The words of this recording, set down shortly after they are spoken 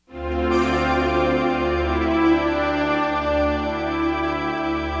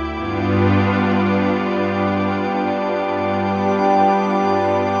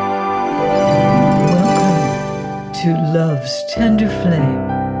Tender Flame,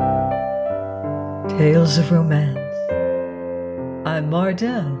 Tales of Romance. I'm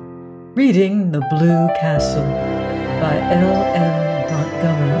Mardell, reading The Blue Castle by L.M.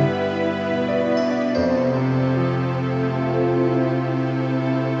 Montgomery.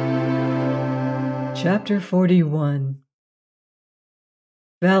 Chapter 41.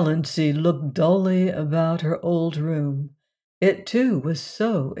 Valancy looked dully about her old room. It, too, was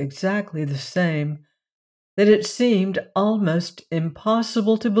so exactly the same that it seemed almost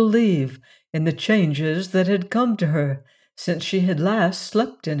impossible to believe in the changes that had come to her since she had last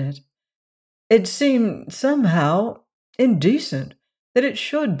slept in it. It seemed somehow indecent that it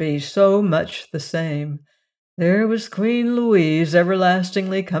should be so much the same. There was Queen Louise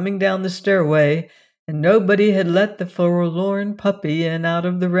everlastingly coming down the stairway, and nobody had let the forlorn puppy in out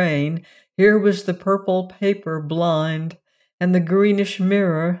of the rain. Here was the purple paper blind, and the greenish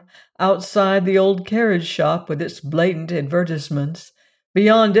mirror outside the old carriage shop with its blatant advertisements.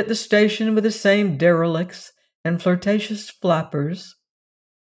 Beyond it, the station with the same derelicts and flirtatious flappers.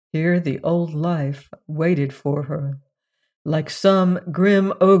 Here the old life waited for her, like some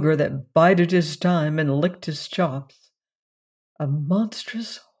grim ogre that bided his time and licked his chops. A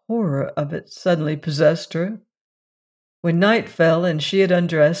monstrous horror of it suddenly possessed her. When night fell and she had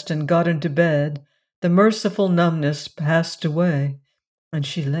undressed and got into bed, the merciful numbness passed away, and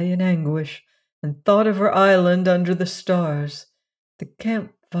she lay in anguish and thought of her island under the stars, the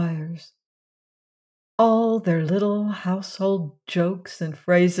campfires, all their little household jokes and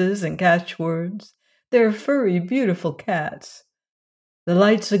phrases and catchwords, their furry, beautiful cats, the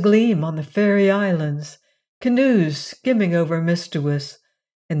lights agleam on the fairy islands, canoes skimming over Mistawis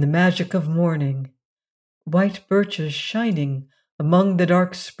in the magic of morning, white birches shining among the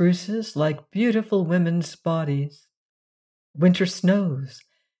dark spruces like beautiful women's bodies, winter snows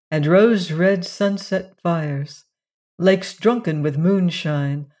and rose-red sunset fires, lakes drunken with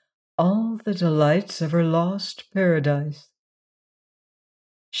moonshine, all the delights of her lost paradise.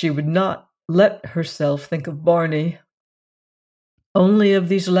 She would not let herself think of Barney. Only of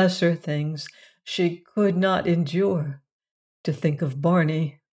these lesser things she could not endure to think of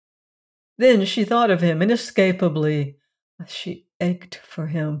Barney. Then she thought of him inescapably. She ached for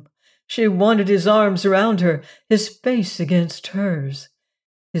him. She wanted his arms around her, his face against hers,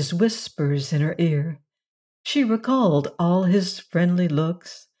 his whispers in her ear. She recalled all his friendly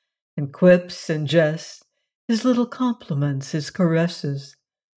looks and quips and jests, his little compliments, his caresses.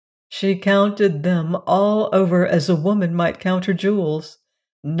 She counted them all over as a woman might count her jewels.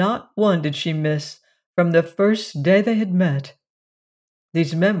 Not one did she miss from the first day they had met.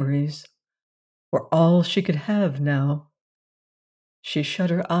 These memories were all she could have now. She shut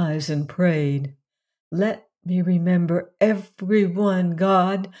her eyes and prayed, "Let me remember every one,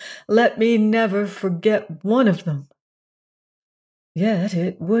 God. Let me never forget one of them." Yet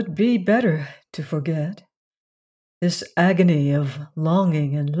it would be better to forget. This agony of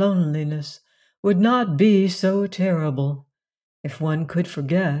longing and loneliness would not be so terrible if one could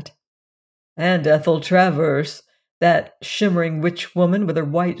forget. And Ethel Travers, that shimmering witch woman with her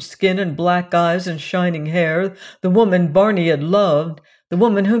white skin and black eyes and shining hair, the woman Barney had loved, the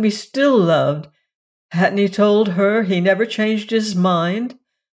woman whom he still loved, hadn't he told her he never changed his mind?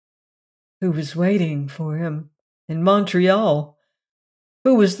 Who was waiting for him in Montreal?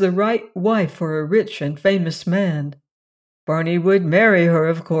 Who was the right wife for a rich and famous man? Barney would marry her,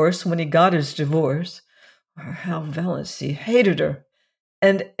 of course, when he got his divorce. How Valancy hated her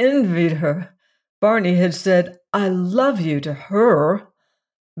and envied her. Barney had said, "I love you" to her.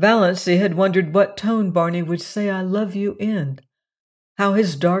 Valancy had wondered what tone Barney would say "I love you" in, how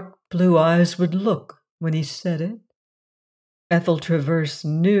his dark blue eyes would look when he said it. Ethel Travers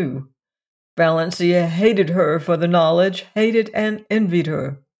knew. Valancy hated her for the knowledge, hated and envied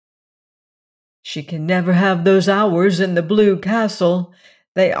her. She can never have those hours in the Blue Castle.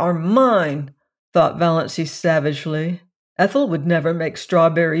 They are mine, thought Valancy savagely. Ethel would never make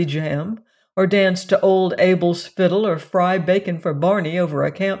strawberry jam, or dance to old Abel's fiddle, or fry bacon for Barney over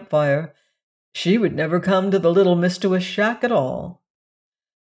a campfire. She would never come to the little Mistawis shack at all.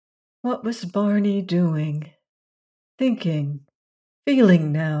 What was Barney doing? Thinking,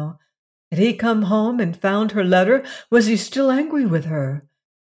 feeling now? Had he come home and found her letter? Was he still angry with her?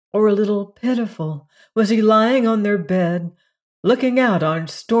 Or a little pitiful? Was he lying on their bed, looking out on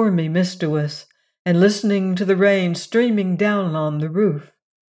stormy Mistawis, and listening to the rain streaming down on the roof?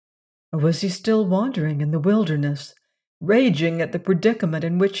 Or was he still wandering in the wilderness, raging at the predicament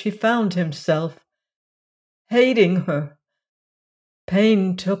in which he found himself, hating her?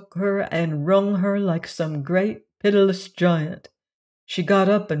 Pain took her and wrung her like some great, pitiless giant. She got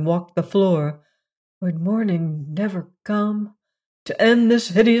up and walked the floor. Would morning never come? to end this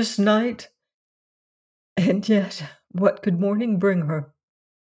hideous night. And yet, what could morning bring her?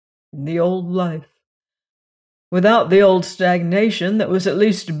 The old life. Without the old stagnation that was at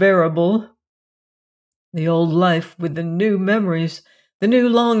least bearable. The old life with the new memories, the new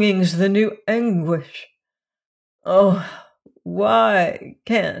longings, the new anguish. Oh, why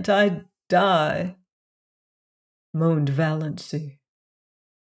can't I die? Moaned Valancy.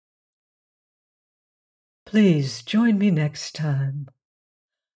 Please join me next time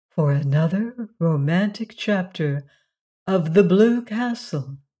for another romantic chapter of The Blue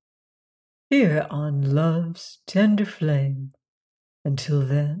Castle, here on Love's Tender Flame. Until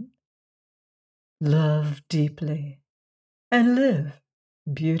then, love deeply and live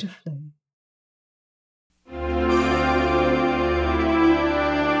beautifully.